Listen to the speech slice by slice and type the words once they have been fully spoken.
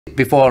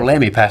Before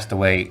Lemmy passed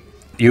away,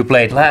 you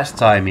played last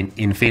time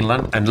in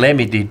Finland, and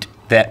Lemmy did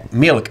the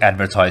milk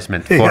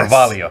advertisement for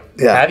Valio.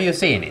 Yeah. Have you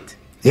seen it?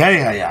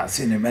 Yeah. I've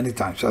seen it many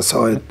times. I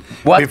saw it.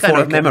 What kind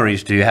of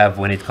memories do you have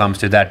when it comes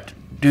to that?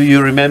 Do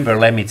you remember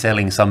Lemmy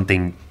telling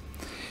something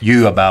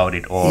you about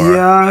it, or?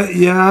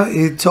 Yeah.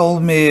 He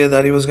told me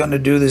that he was going to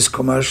do this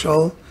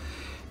commercial,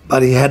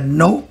 but he had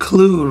no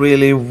clue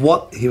really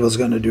what he was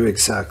going to do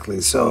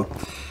exactly. So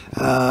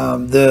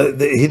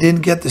he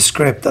didn't get the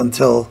script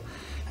until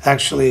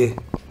actually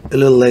a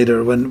little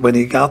later when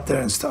he got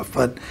there and stuff.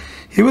 But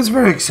he was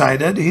very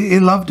excited. He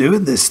loved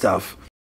doing this stuff.